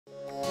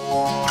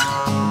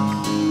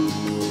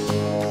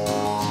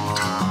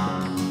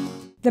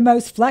The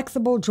most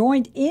flexible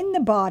joint in the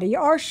body,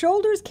 our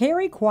shoulders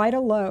carry quite a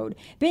load.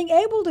 Being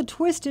able to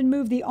twist and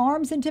move the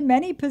arms into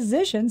many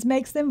positions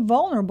makes them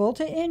vulnerable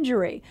to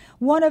injury.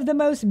 One of the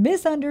most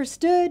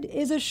misunderstood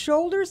is a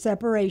shoulder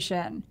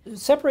separation.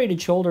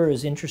 Separated shoulder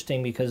is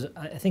interesting because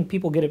I think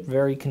people get it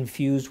very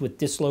confused with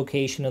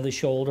dislocation of the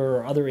shoulder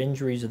or other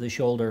injuries of the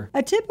shoulder.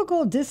 A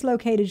typical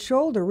dislocated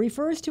shoulder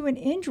refers to an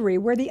injury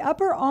where the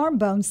upper arm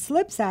bone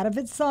slips out of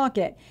its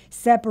socket.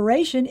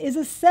 Separation is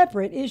a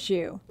separate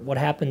issue. What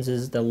happens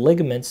is the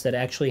ligaments that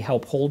actually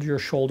help hold your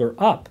shoulder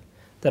up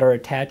that are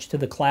attached to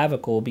the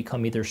clavicle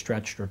become either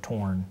stretched or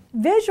torn.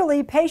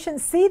 Visually,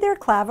 patients see their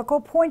clavicle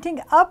pointing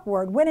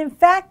upward when in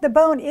fact the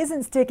bone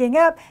isn't sticking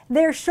up,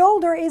 their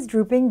shoulder is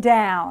drooping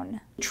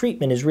down.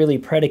 Treatment is really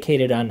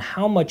predicated on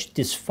how much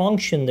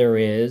dysfunction there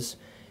is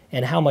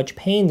and how much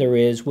pain there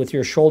is with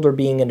your shoulder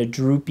being in a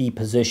droopy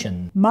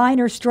position.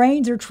 Minor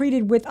strains are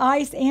treated with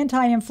ice,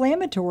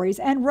 anti-inflammatories,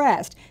 and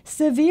rest.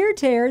 Severe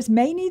tears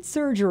may need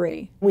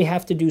surgery. We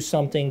have to do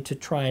something to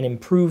try and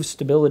improve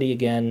stability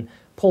again,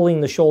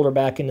 pulling the shoulder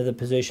back into the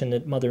position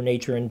that Mother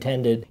Nature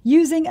intended.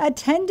 Using a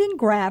tendon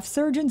graft,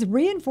 surgeons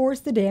reinforce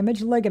the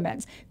damaged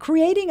ligaments,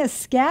 creating a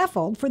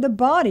scaffold for the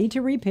body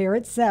to repair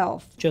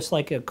itself. Just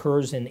like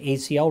occurs in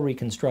ACL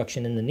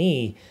reconstruction in the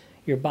knee,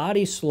 your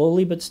body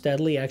slowly but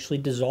steadily actually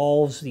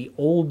dissolves the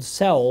old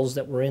cells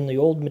that were in the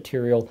old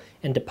material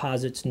and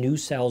deposits new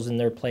cells in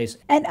their place.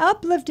 An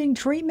uplifting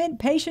treatment,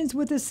 patients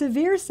with a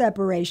severe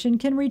separation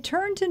can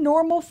return to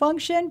normal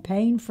function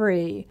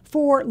pain-free.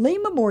 For Lee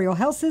Memorial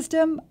Health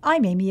System,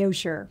 I'm Amy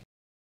Osher.